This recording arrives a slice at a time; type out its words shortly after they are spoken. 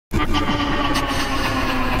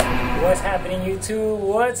What's happening, YouTube?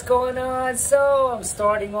 What's going on? So I'm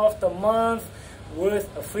starting off the month with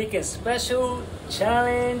a freaking special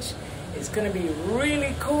challenge. It's gonna be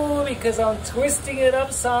really cool because I'm twisting it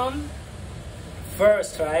up some.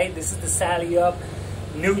 First, right? This is the Sally Up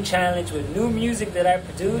new challenge with new music that I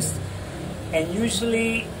produced. And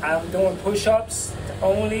usually I'm doing push-ups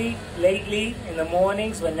only lately in the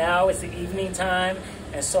mornings, but now it's the evening time.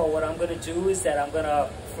 And so what I'm gonna do is that I'm gonna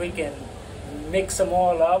freaking mix them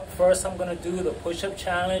all up. First, I'm gonna do the push-up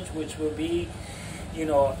challenge, which will be, you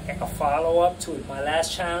know, a follow-up to my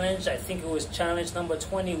last challenge. I think it was challenge number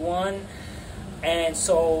 21. And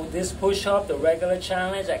so this push-up, the regular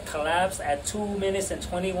challenge, I collapsed at 2 minutes and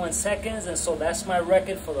 21 seconds. And so that's my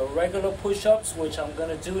record for the regular push-ups, which I'm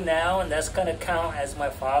gonna do now, and that's gonna count as my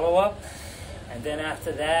follow-up. And then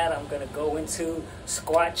after that, I'm gonna go into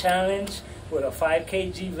squat challenge with a 5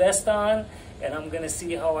 kg vest on, and I'm gonna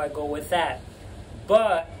see how I go with that.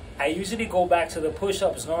 But I usually go back to the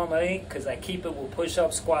push-ups normally because I keep it with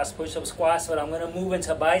push-ups, squats, push-ups, squats. But I'm going to move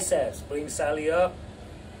into biceps. Bring Sally up,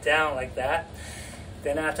 down like that.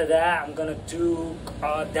 Then after that, I'm going to do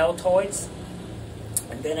deltoids.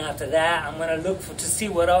 And then after that, I'm going to look to see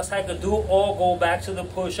what else I could do. Or go back to the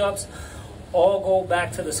push-ups. Or go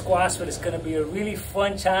back to the squats. But it's going to be a really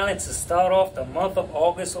fun challenge to start off the month of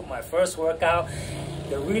August with my first workout.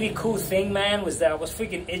 The really cool thing, man, was that I was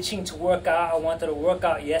freaking itching to work out. I wanted to work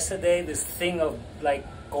out yesterday. This thing of like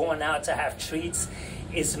going out to have treats,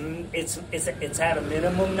 it's at a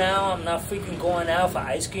minimum now. I'm not freaking going out for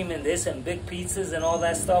ice cream and this and big pizzas and all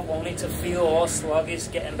that stuff, only to feel all sluggish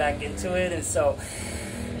getting back into it. And so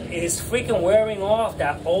it's freaking wearing off.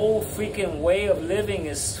 That old freaking way of living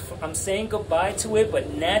is, I'm saying goodbye to it,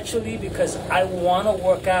 but naturally, because I want to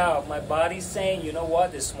work out. My body's saying, you know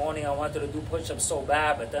what, this morning I wanted to do push-ups so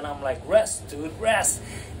bad, but then I'm like, rest, dude, rest.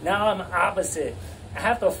 Now I'm opposite. I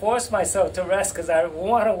have to force myself to rest because I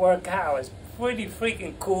want to work out. It's pretty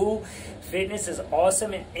freaking cool. Fitness is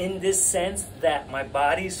awesome in this sense that my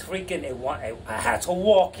body's freaking, I had to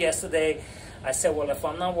walk yesterday. I said, well, if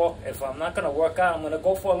I'm not gonna work out, I'm gonna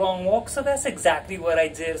go for a long walk. So that's exactly what I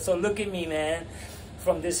did. So look at me, man.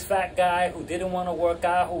 From this fat guy who didn't want to work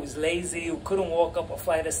out, who was lazy, who couldn't walk up a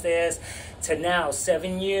flight of stairs, to now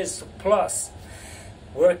 7 years plus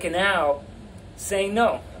working out, saying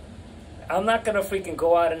no. I'm not gonna freaking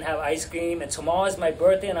go out and have ice cream, and tomorrow is my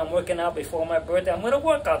birthday and I'm working out before my birthday. I'm gonna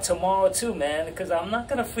work out tomorrow too, man, because I'm not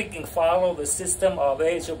gonna freaking follow the system of,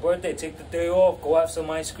 hey, it's your birthday, take the day off, go have some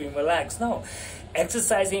ice cream, relax. No,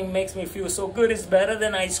 exercising makes me feel so good. It's better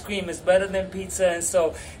than ice cream, it's better than pizza. And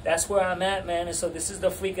so that's where I'm at, man. And so this is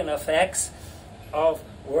the freaking effects of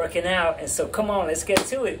working out. And so come on, let's get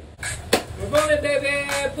to it. We're rolling, baby,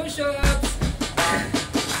 push-ups.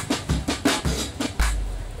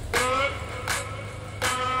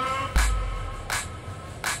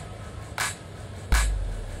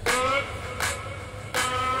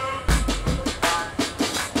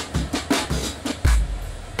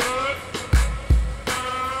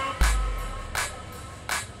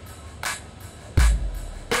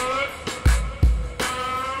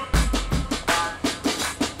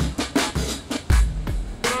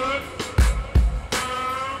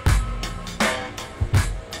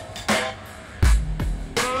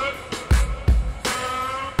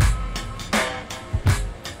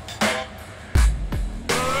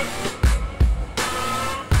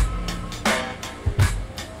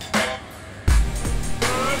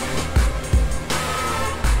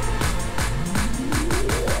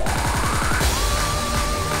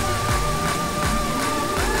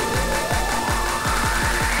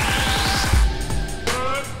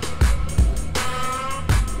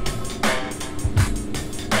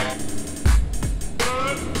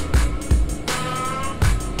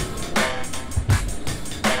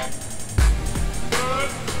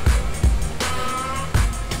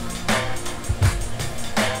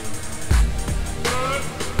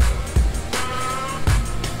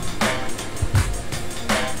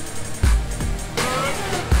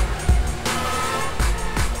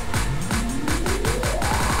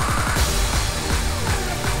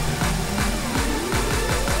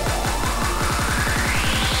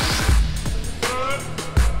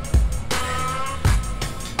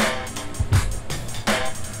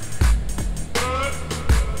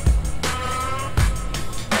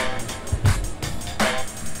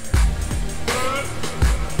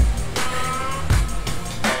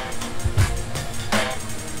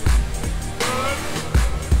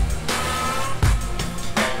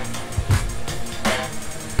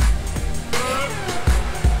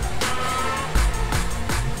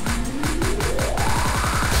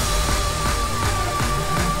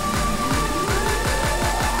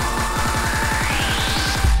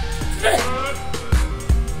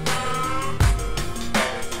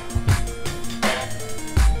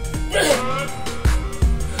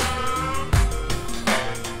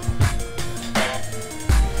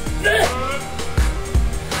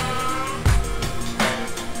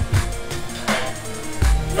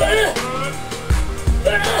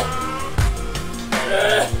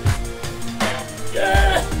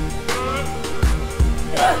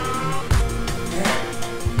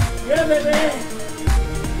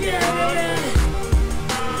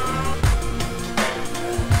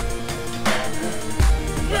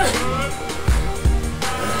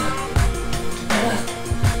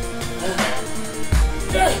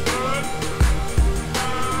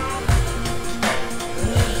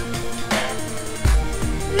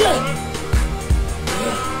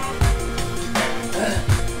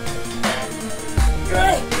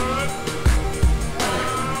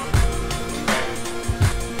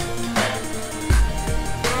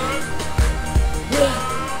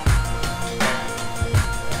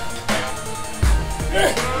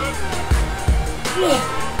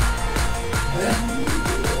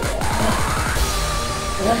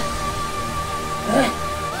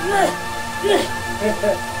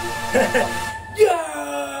 Yeah!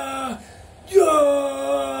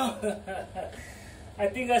 Yeah! I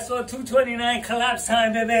think I saw 229 collapse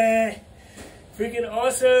time, baby. Freaking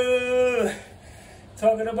awesome.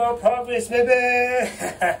 Talking about progress, baby.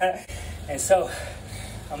 And so,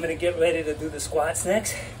 I'm gonna get ready to do the squats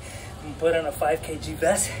next. I'm gonna put on a 5 kg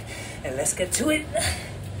vest and let's get to it.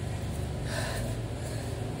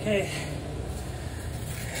 Okay.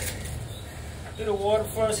 Get the water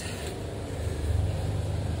first.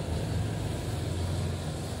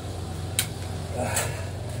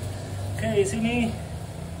 Okay, you see me?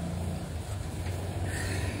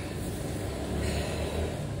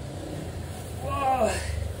 Whoa.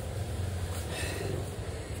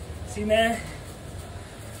 See, man?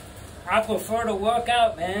 I prefer to work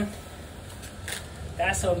out, man.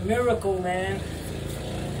 That's a miracle, man.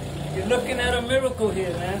 You're looking at a miracle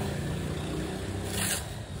here, man.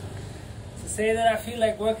 To say that I feel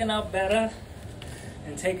like working out better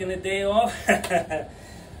and taking a day off.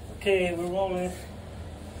 Okay, we're rolling.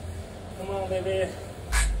 Come on, baby.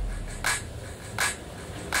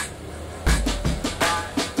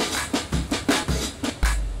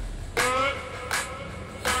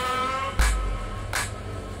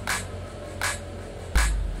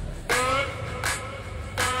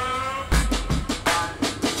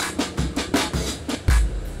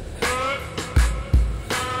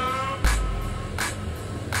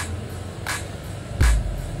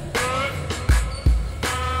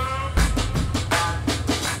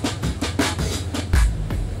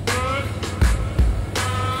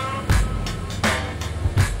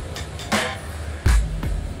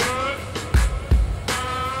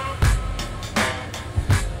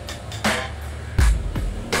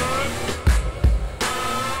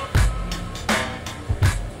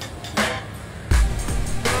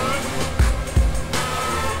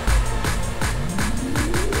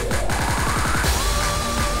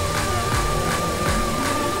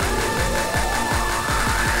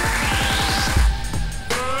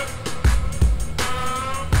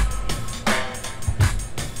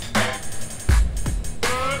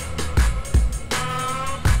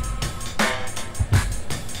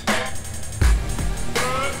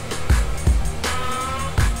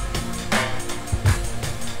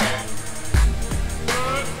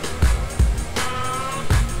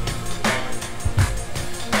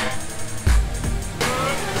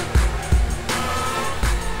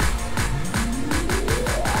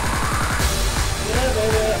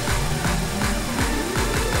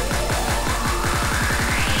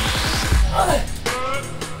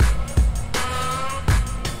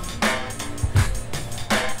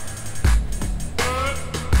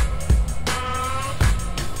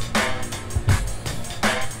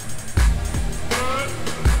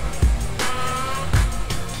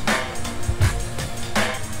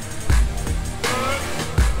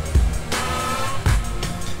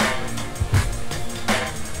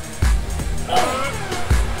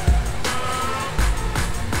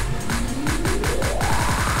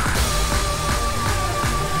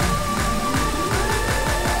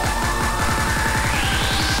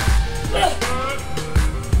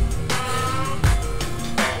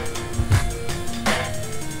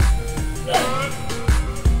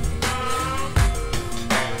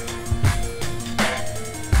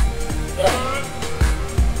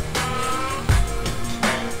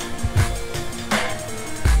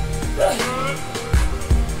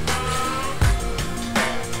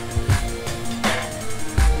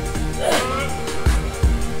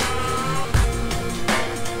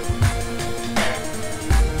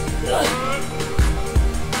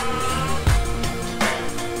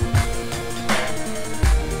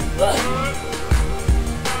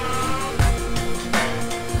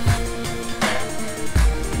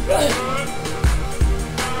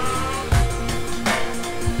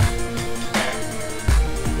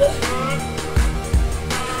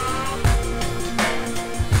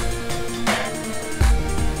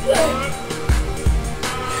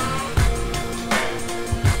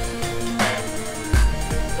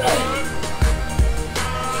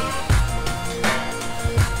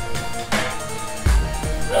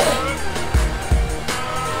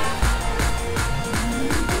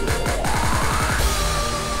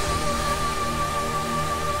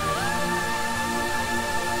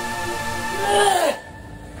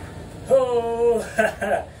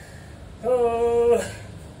 Oh.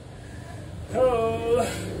 Oh.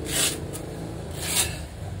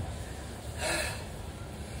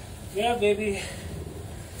 Yeah, baby.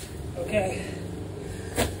 Okay.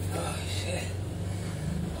 Oh, shit.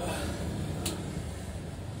 Oh.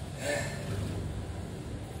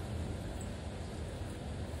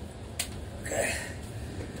 Okay.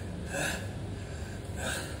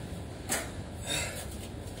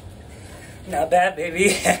 Not bad, baby.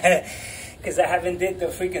 Because I haven't did the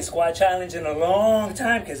freaking squat challenge in a long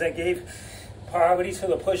time because I gave priority to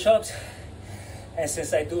the push-ups. And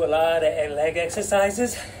since I do a lot of leg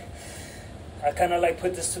exercises, I kind of like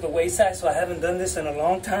put this to the wayside, so I haven't done this in a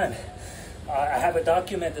long time. I have it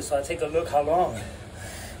documented, so I take a look how long.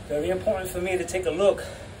 Very important for me to take a look.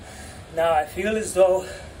 Now I feel as though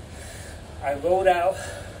I rolled out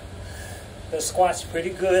the squats pretty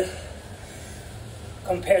good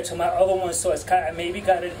compared to my other ones, so it's kind of, I maybe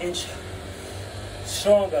got an inch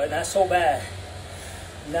stronger, not so bad,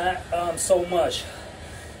 not so much.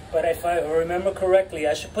 But if I remember correctly,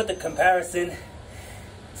 I should put the comparison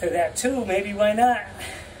to that too. Maybe why not?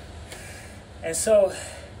 And so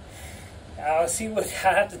I'll see what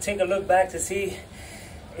I have to take a look back to see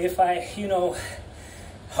if I,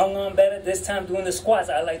 hung on better this time doing the squats.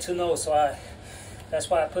 I like to know, so that's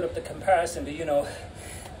why I put up the comparison. But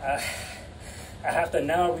I have to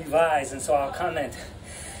now revise, and so I'll comment.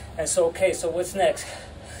 And so, okay, so what's next?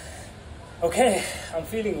 Okay, I'm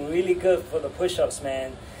feeling really good for the push-ups,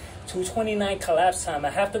 man. 229 collapse time. I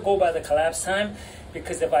have to go by the collapse time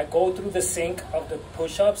because if I go through the sync of the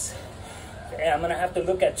push-ups, I'm going to have to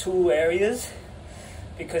look at two areas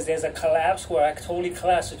because there's a collapse where I totally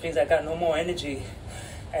collapse, which means I got no more energy.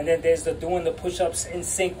 And then there's the doing the push-ups in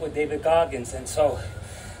sync with David Goggins. And so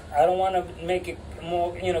I don't want to make it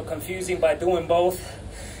more, confusing by doing both,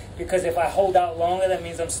 because if I hold out longer, that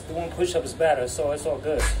means I'm doing push-ups better. So it's all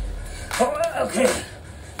good. Oh, okay.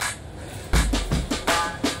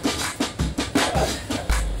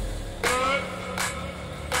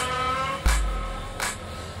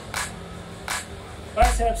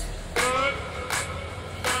 Biceps.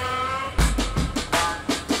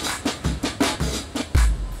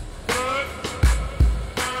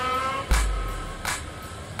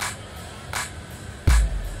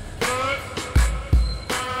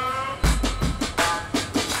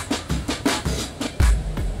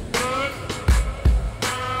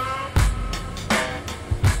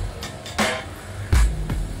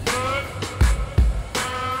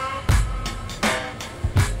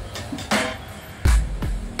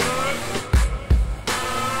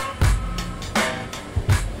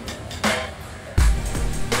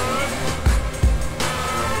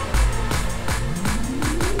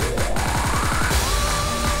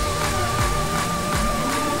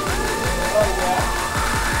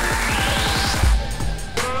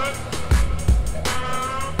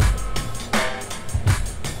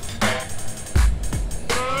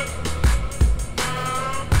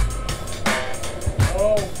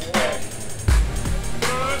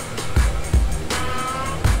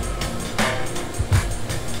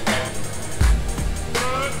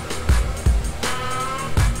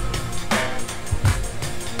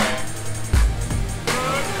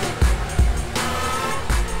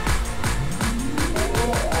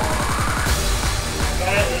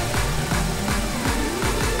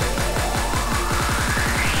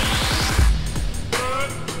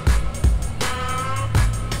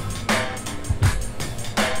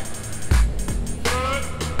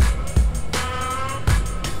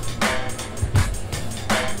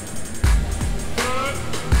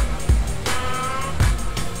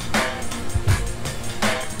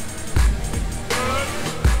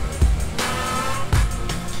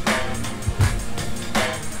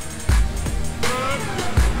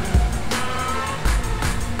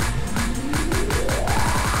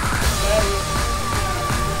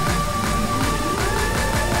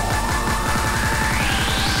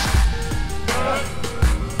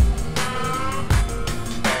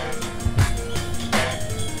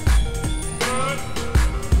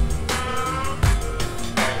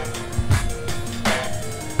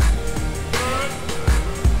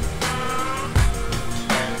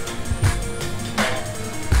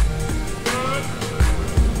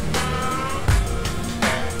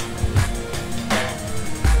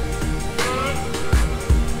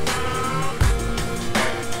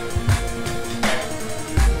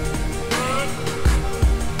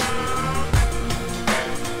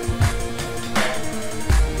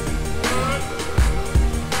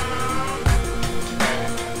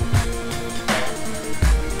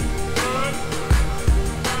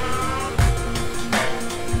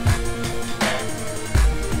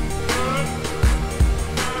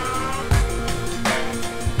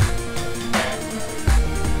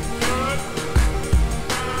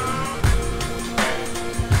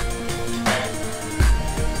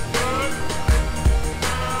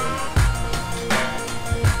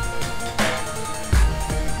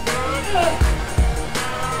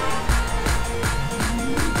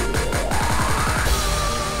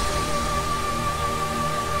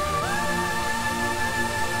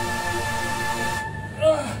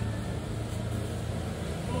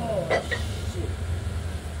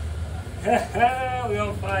 We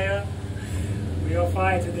on fire. We on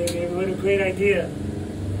fire today, baby. What a great idea.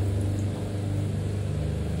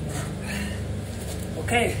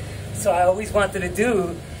 Okay, so I always wanted to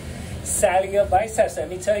do sagging up biceps. Let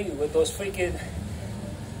me tell you, with those freaking,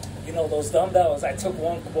 you know, those dumbbells, I took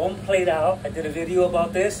one plate out. I did a video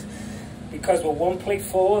about this because with one plate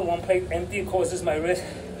full and one plate empty, it causes my wrist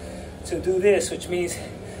to do this, which means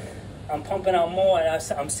I'm pumping out more and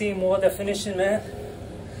I'm seeing more definition, man.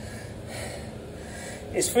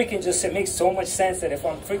 It's freaking just, it makes so much sense that if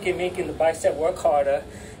I'm freaking making the bicep work harder,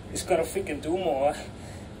 it's gonna freaking do more.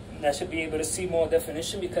 And I should be able to see more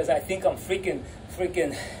definition because I think I'm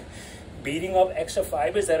freaking beating up extra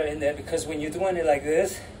fibers that are in there, because when you're doing it like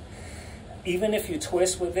this, even if you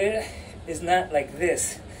twist with it, it's not like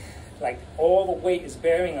this. Like all the weight is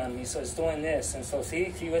bearing on me, so it's doing this. And so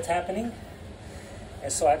see what's happening?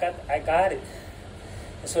 And so I got it.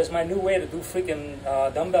 And so it's my new way to do freaking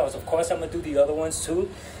dumbbells. Of course, I'm going to do the other ones too.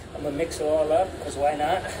 I'm going to mix it all up, because why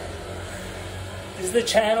not? This is the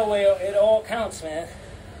channel where it all counts, man.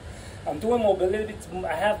 I'm doing mobility.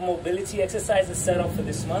 I have mobility exercises set up for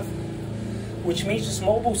this month, which means just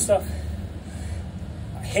mobile stuff.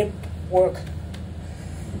 Hip work.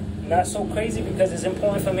 Not so crazy, because it's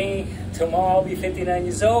important for me. Tomorrow I'll be 59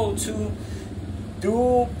 years old to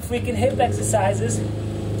do freaking hip exercises.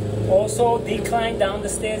 Also, decline down the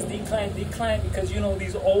stairs, decline, because you know,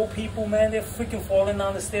 these old people, man, they're freaking falling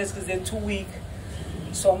down the stairs because they're too weak.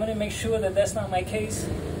 So I'm going to make sure that that's not my case.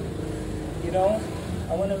 You know,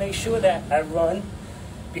 I want to make sure that I run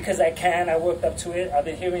because I can. I worked up to it. I've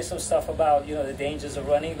been hearing some stuff about, you know, the dangers of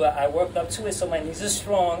running, but I worked up to it, so my knees are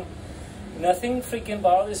strong. Nothing freaking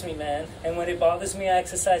bothers me, man. And when it bothers me, I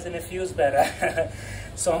exercise and it feels better.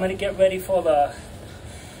 So I'm going to get ready for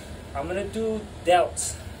I'm going to do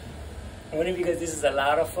delts. Only because this is a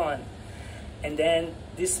lot of fun. And then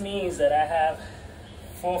this means that I have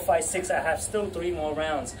 4, 5, 6, I have still 3 more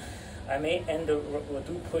rounds. I may we'll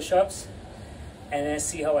do push-ups and then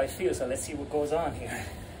see how I feel. So let's see what goes on here.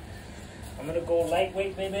 I'm gonna go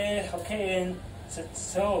lightweight, baby. Okay, and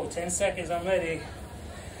so 10 seconds, I'm ready.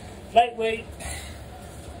 Lightweight,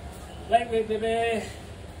 baby.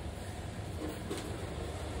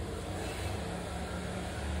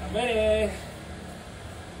 I'm ready.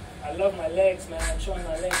 I love my legs, man. I'm showing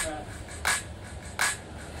my legs now.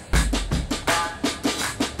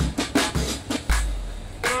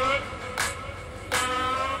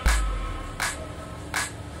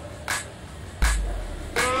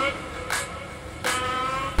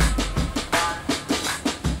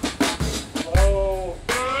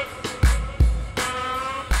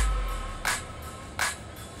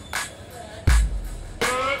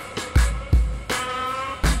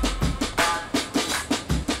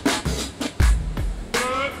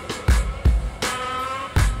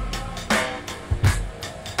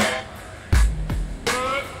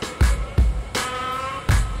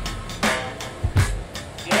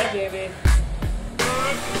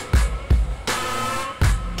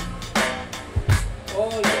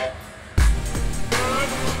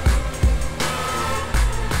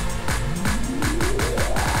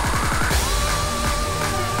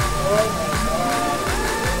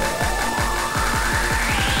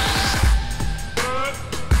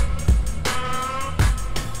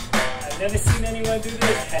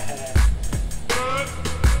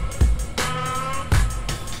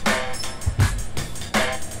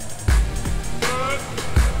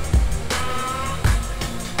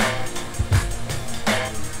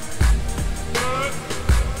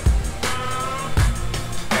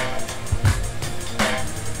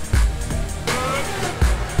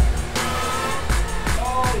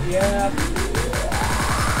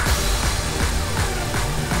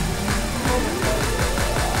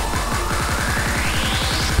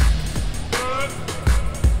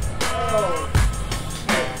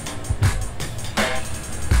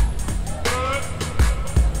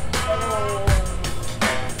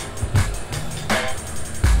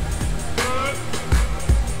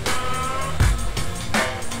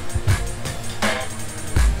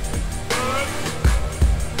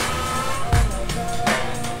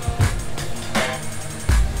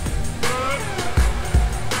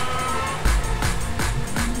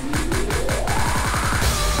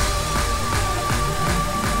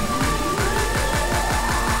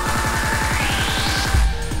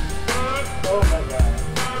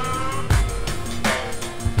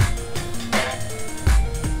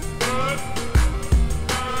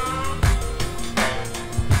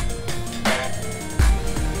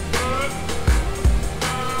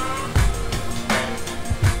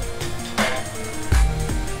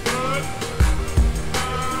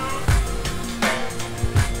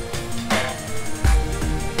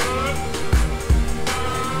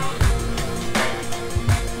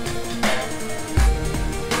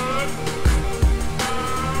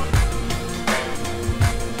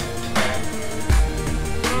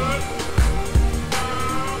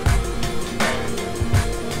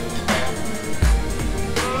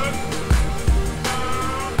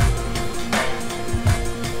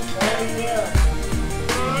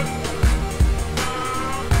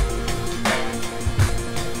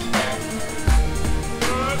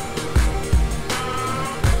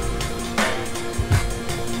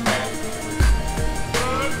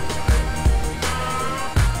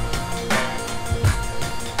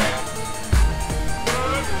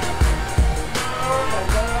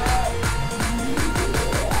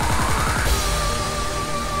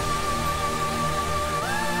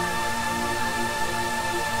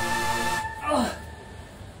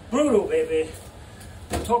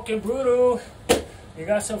 fucking brutal. You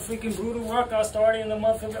got some freaking brutal workout starting in the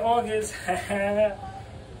month of August.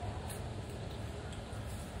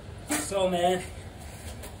 So man,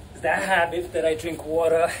 that habit that I drink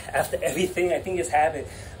water after everything, I think it's habit.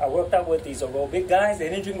 I worked out with these aerobic guys. They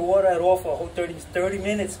didn't drink water at all for a whole 30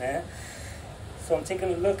 minutes, man. So I'm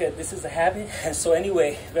taking a look at this is a habit. And so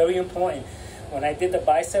anyway, very important. When I did the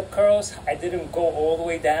bicep curls, I didn't go all the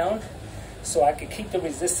way down so I could keep the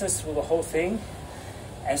resistance through the whole thing.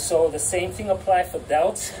 And so the same thing applied for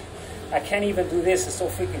delts. I can't even do this, it's so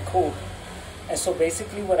freaking cool. And so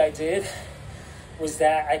basically what I did was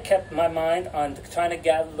that I kept my mind on trying to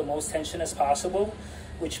gather the most tension as possible,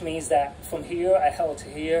 which means that from here I held to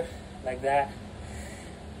here like that.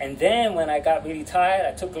 And then when I got really tired,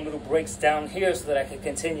 I took a little breaks down here so that I could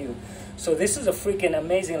continue. So this is a freaking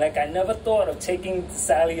amazing, like I never thought of taking the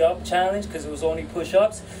Sally Up challenge because it was only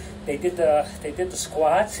push-ups. They did the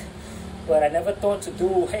squats, but I never thought to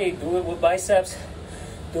do it with biceps,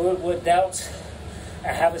 do it with delts,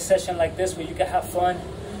 and have a session like this where you can have fun.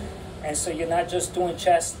 And so you're not just doing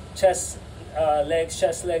chest, legs,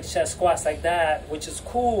 chest squats like that, which is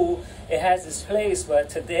cool. It has its place, but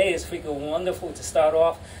today is freaking wonderful to start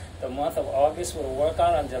off the month of August with a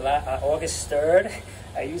workout on August 3rd.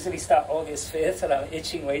 I usually start August 5th, and I'm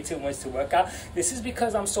itching way too much to work out. This is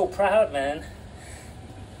because I'm so proud, man.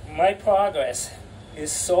 My progress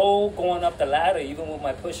is so going up the ladder, even with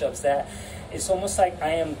my push-ups, that it's almost like I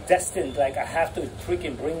am destined, like I have to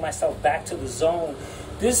freaking bring myself back to the zone.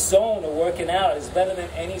 This zone of working out is better than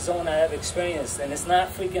any zone I have experienced. And it's not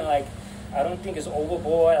freaking like, I don't think it's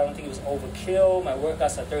overboard. I don't think it was overkill. My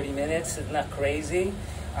workouts are 30 minutes. It's not crazy.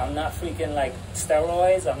 I'm not freaking like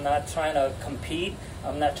steroids. I'm not trying to compete.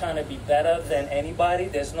 I'm not trying to be better than anybody.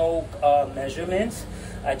 There's no measurements.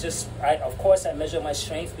 Of course I measure my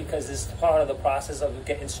strength because it's part of the process of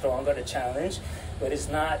getting stronger, the challenge. But it's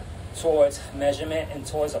not towards measurement and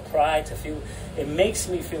towards a pride to feel. It makes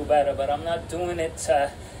me feel better, but I'm not doing it to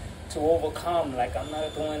overcome. Like I'm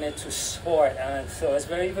not doing it to sport. And so it's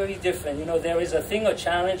very, very different. You know, there is a thing of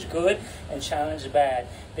challenge good and challenge bad.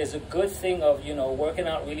 There's a good thing of, you know, working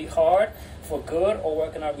out really hard for good or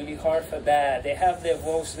working out really hard for bad. They have their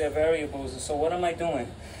votes, their variables. And so what am I doing?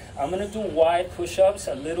 I'm gonna do wide push-ups,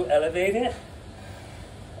 a little elevated,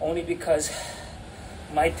 only because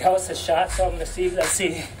my delts are shot. So I'm gonna see. Let's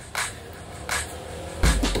see.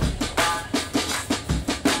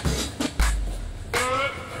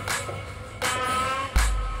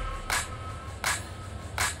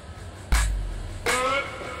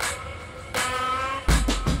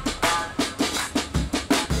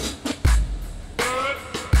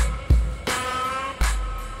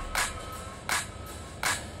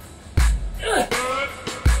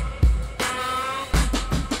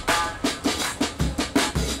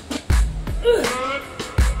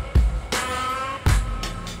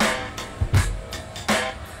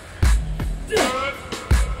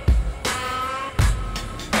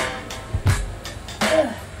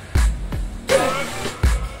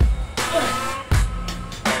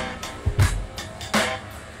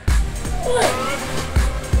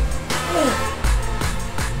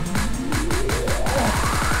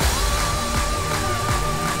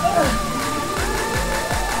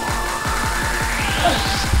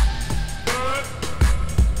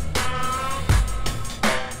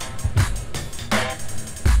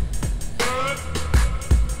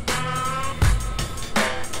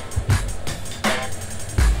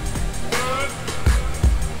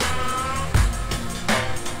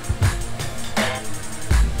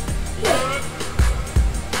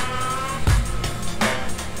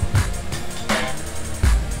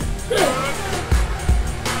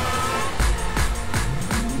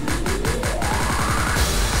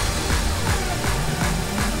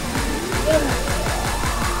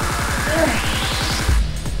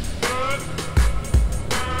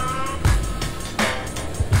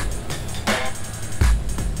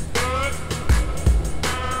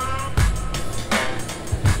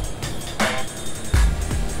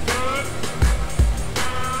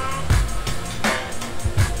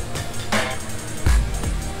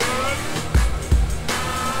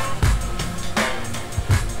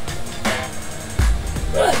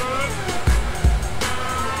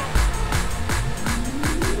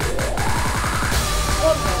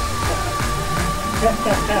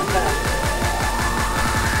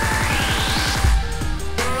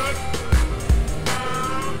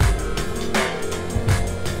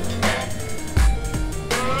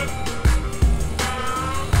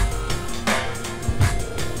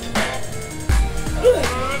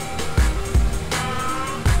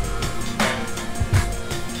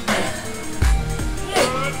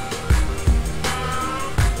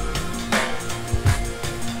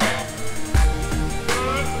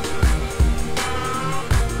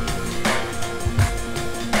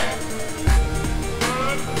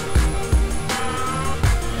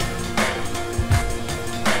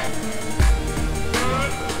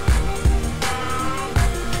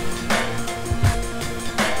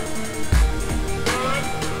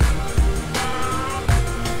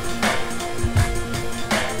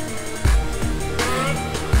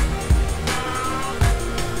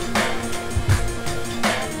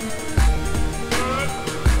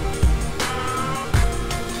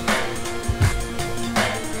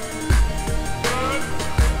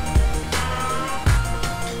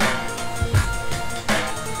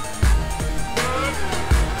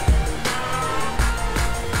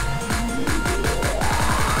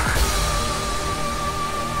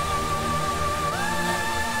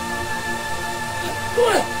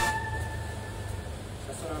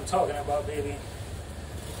 baby.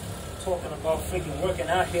 Talking about freaking working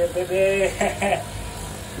out here, baby.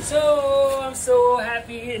 So I'm so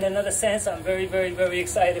happy in another sense. I'm very, very, very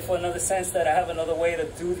excited for another sense that I have another way to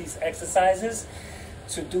do these exercises.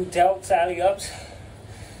 To do delts alley-ups,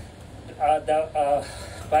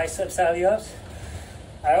 biceps alley-ups.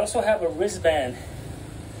 I also have a wristband.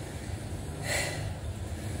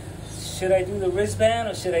 Should I do the wristband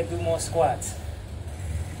or should I do more squats?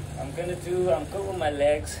 I'm good with my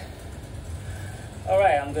legs.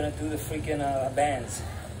 Alright, I'm gonna do the freaking bands.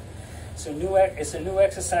 It's a new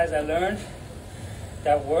exercise I learned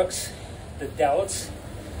that works, the delts.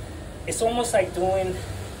 It's almost like doing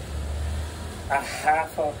a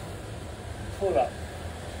half a pull-up,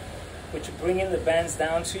 but you're bringing the bands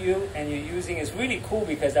down to you and you're using, it's really cool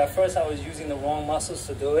because at first I was using the wrong muscles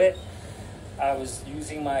to do it. I was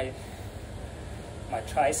using my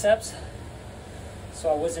triceps, so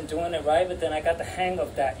I wasn't doing it right, but then I got the hang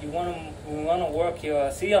of that. You want to work your,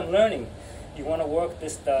 see, I'm learning. You want to work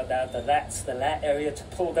this, the lats, the lat area to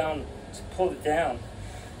pull it down.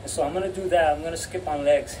 And so I'm going to do that. I'm going to skip on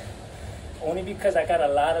legs. Only because I got a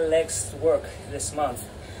lot of legs to work this month.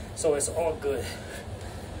 So it's all good.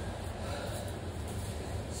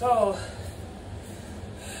 So,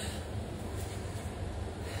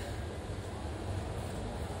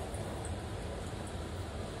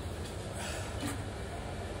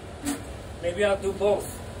 maybe I'll do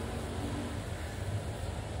both.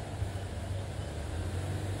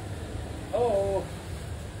 Oh,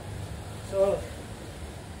 so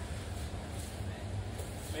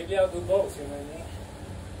maybe I'll do both, you know what I mean?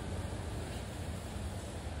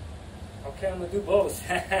 Okay, I'm gonna do both.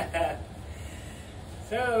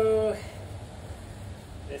 So,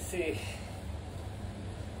 let's see.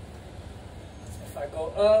 If I go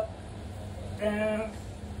up, down,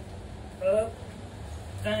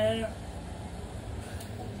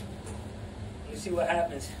 you see what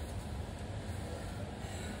happens.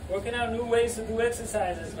 Working out new ways to do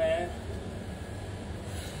exercises, man.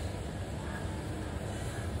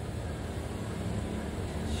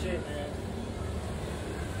 Shit, man.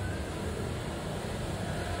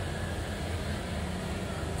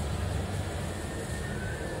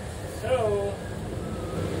 So,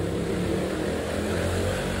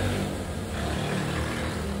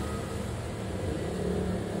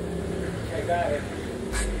 okay, got it.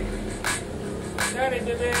 Got it,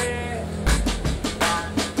 baby.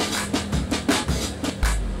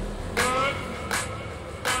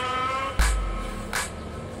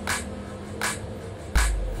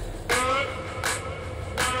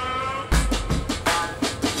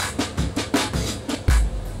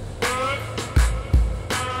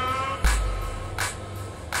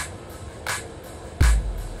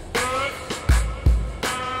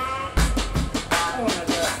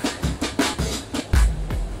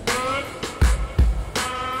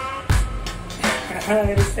 I'm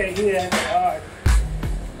gonna stay here and hard.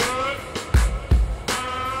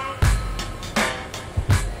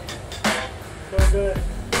 So good.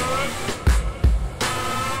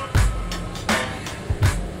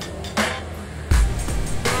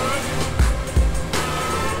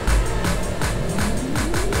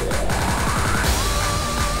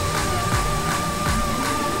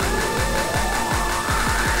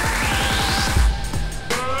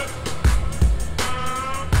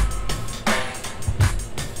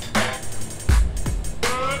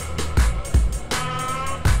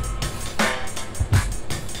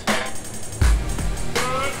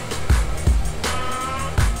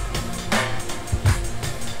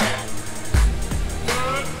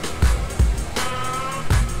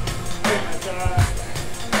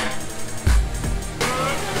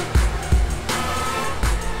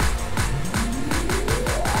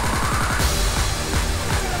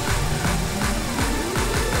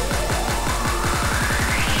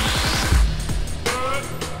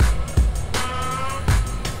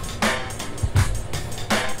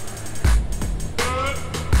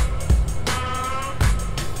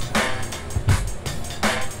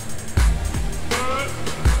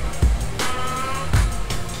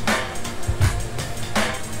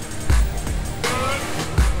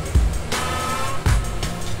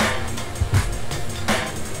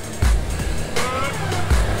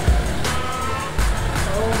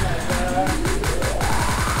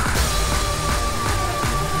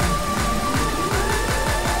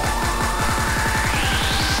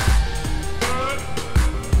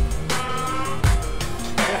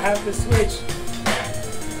 Have to switch.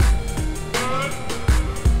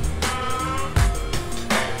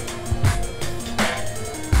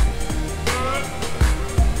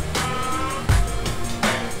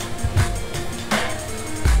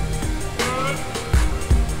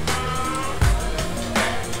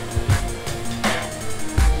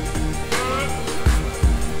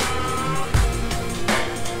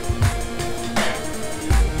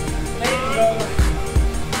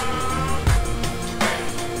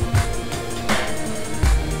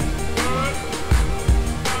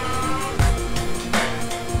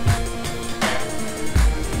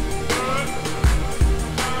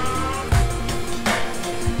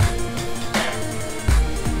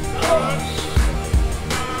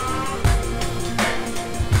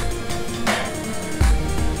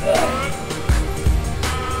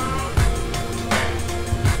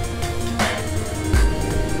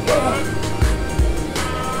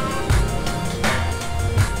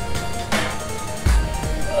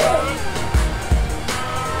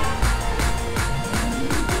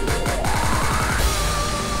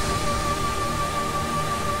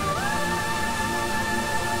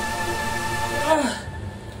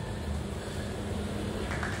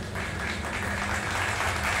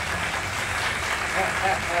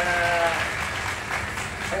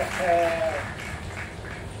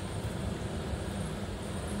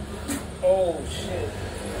 Oh shit.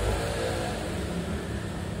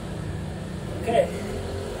 Okay.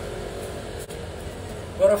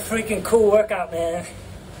 What a freaking cool workout, man.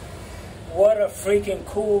 What a freaking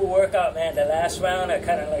cool workout, man. The last round I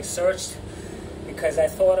kind of like searched because I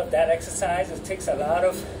thought of that exercise. It takes a lot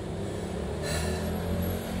of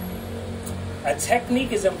a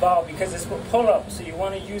technique is involved because it's for pull-ups, so you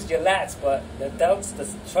want to use your lats, but the delts, the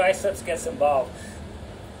triceps gets involved.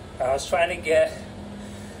 I was trying to get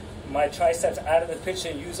my triceps out of the picture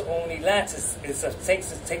and use only lats. It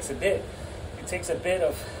takes a bit. It takes a bit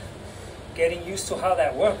of getting used to how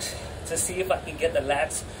that works to see if I can get the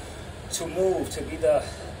lats to move, to be the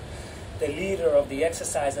leader of the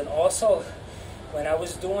exercise. And also, when I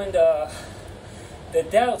was doing the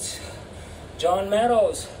delts, John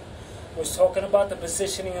Meadows was talking about the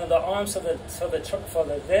positioning of the arms so the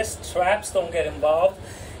wrist traps don't get involved.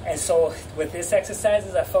 And so with this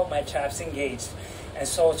exercises, I felt my traps engaged. And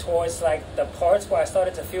so towards like the parts where I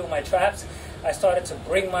started to feel my traps, I started to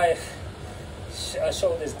bring my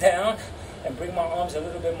shoulders down and bring my arms a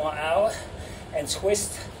little bit more out and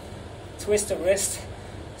twist the wrist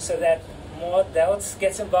so that more delts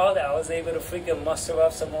gets involved. I was able to freaking muster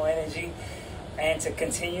up some more energy and to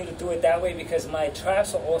continue to do it that way because my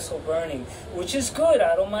traps are also burning, which is good.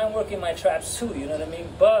 I don't mind working my traps too, you know what I mean?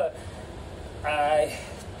 But I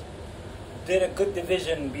did a good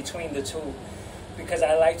division between the two because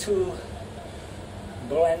I like to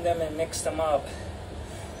blend them and mix them up.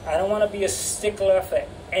 I don't want to be a stickler for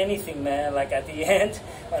anything, man. Like at the end,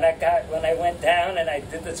 when I went down and I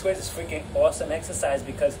did the twist, it's freaking awesome exercise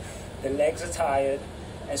because the legs are tired,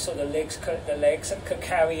 and so the legs could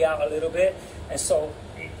carry out a little bit, and so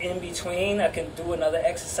in between I can do another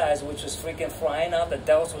exercise, which was freaking flying out the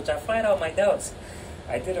delts, which I fried out my delts.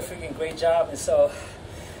 I did a freaking great job, and so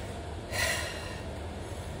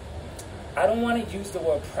I don't want to use the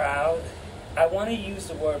word proud. I want to use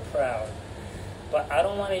the word proud, but I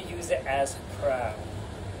don't want to use it as proud.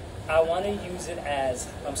 I want to use it as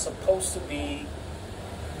I'm supposed to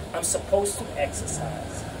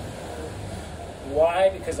exercise. Why?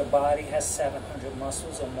 Because the body has 700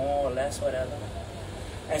 muscles or more or less, whatever.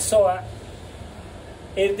 And so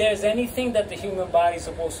if there's anything that the human body is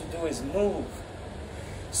supposed to do is move.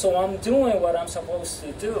 So I'm doing what I'm supposed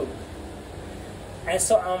to do. And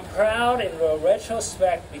so I'm proud in the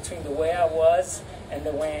retrospect between the way I was and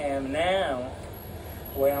the way I am now,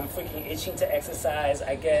 where I'm freaking itching to exercise.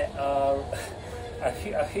 I get, I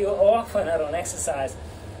feel off when I don't exercise,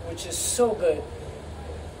 which is so good.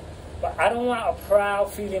 But I don't want a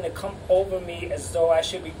proud feeling to come over me as though I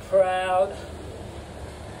should be proud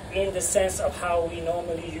in the sense of how we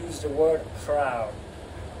normally use the word proud.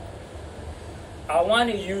 I want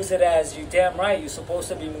to use it as, you damn right, you're supposed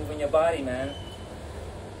to be moving your body, man.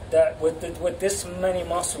 That with this many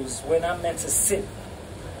muscles, we're not meant to sit.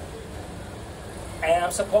 And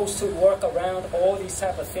I'm supposed to work around all these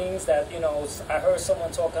type of things that, you know, I heard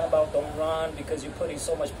someone talking about don't run because you're putting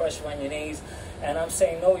so much pressure on your knees. And I'm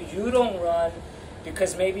saying, no, you don't run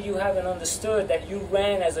because maybe you haven't understood that you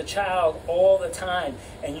ran as a child all the time.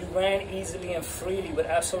 And you ran easily and freely with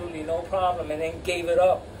absolutely no problem and then gave it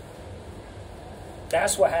up.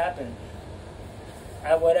 That's what happened.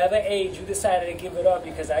 At whatever age you decided to give it up,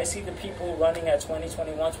 because I see the people running at 20,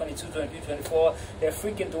 21, 22, 23, 24, they're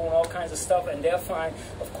freaking doing all kinds of stuff and they're fine.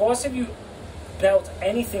 Of course, if you belt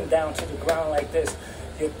anything down to the ground like this,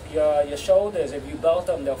 your shoulders, if you belt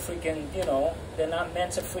them, they'll freaking, you know, they're not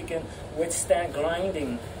meant to freaking withstand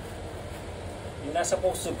grinding. You're not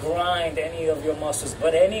supposed to grind any of your muscles,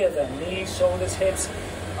 but any of them, knees, shoulders, hips,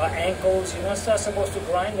 ankles, you're not supposed to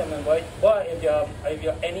grind them. But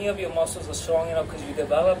if any of your muscles are strong enough because you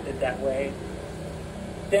developed it that way,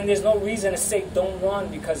 then there's no reason to say don't run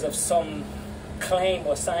because of some claim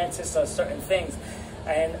or scientists or certain things.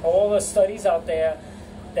 And all the studies out there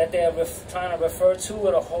that they're trying to refer to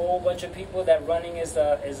with a whole bunch of people that running is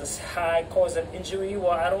a high cause of injury.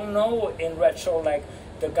 Well, I don't know in retro, like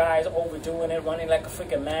the guy's overdoing it, running like a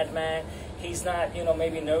freaking madman. He's not, you know,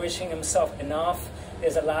 maybe nourishing himself enough.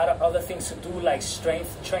 There's a lot of other things to do, like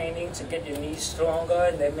strength training to get your knees stronger,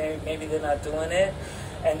 and maybe they're not doing it.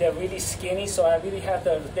 And they're really skinny, so I really have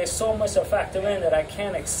to, there's so much to factor in that I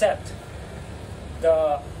can't accept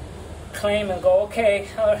the claim and go, okay,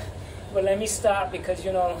 well, let me stop because,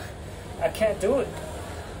 you know, I can't do it.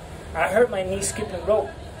 I hurt my knee skipping rope.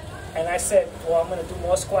 And I said, well, I'm going to do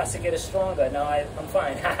more squats to get it stronger. Now I'm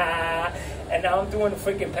fine. And now I'm doing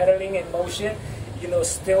freaking pedaling in motion, you know,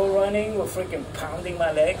 still running with freaking pounding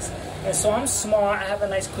my legs. And so I'm smart. I have a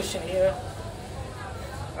nice cushion here.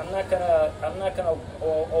 I'm not gonna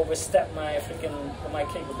overstep my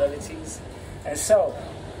capabilities, and so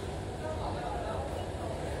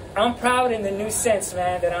I'm proud in the new sense,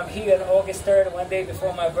 man, that I'm here on August 3rd, one day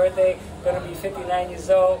before my birthday. Gonna be 59 years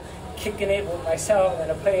old, kicking it with myself. I'm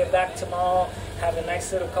gonna play it back tomorrow, have a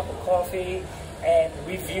nice little cup of coffee, and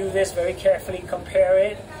review this very carefully, compare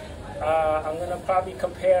it. I'm gonna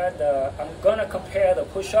compare the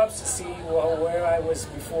push-ups to see where I was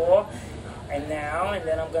before and now, and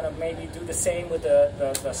then I'm gonna maybe do the same with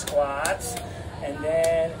the squats, and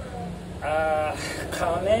then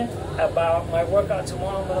comment about my workout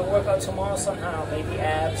tomorrow. I'm gonna work out tomorrow somehow, maybe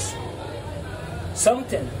abs,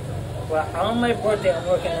 something. Well, on my birthday I'm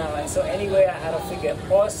working out, and so anyway, I had to figure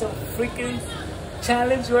awesome freaking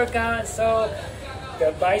challenge workout. So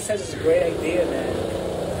the biceps is a great idea,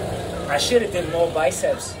 man. I should have did more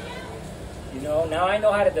biceps. You know, now I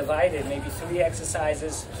know how to divide it, maybe 3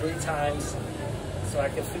 exercises, 3 times, so I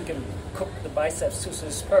can freaking cook the biceps too, so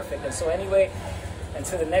it's perfect. And so anyway,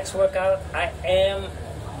 until the next workout, I am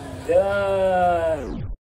done.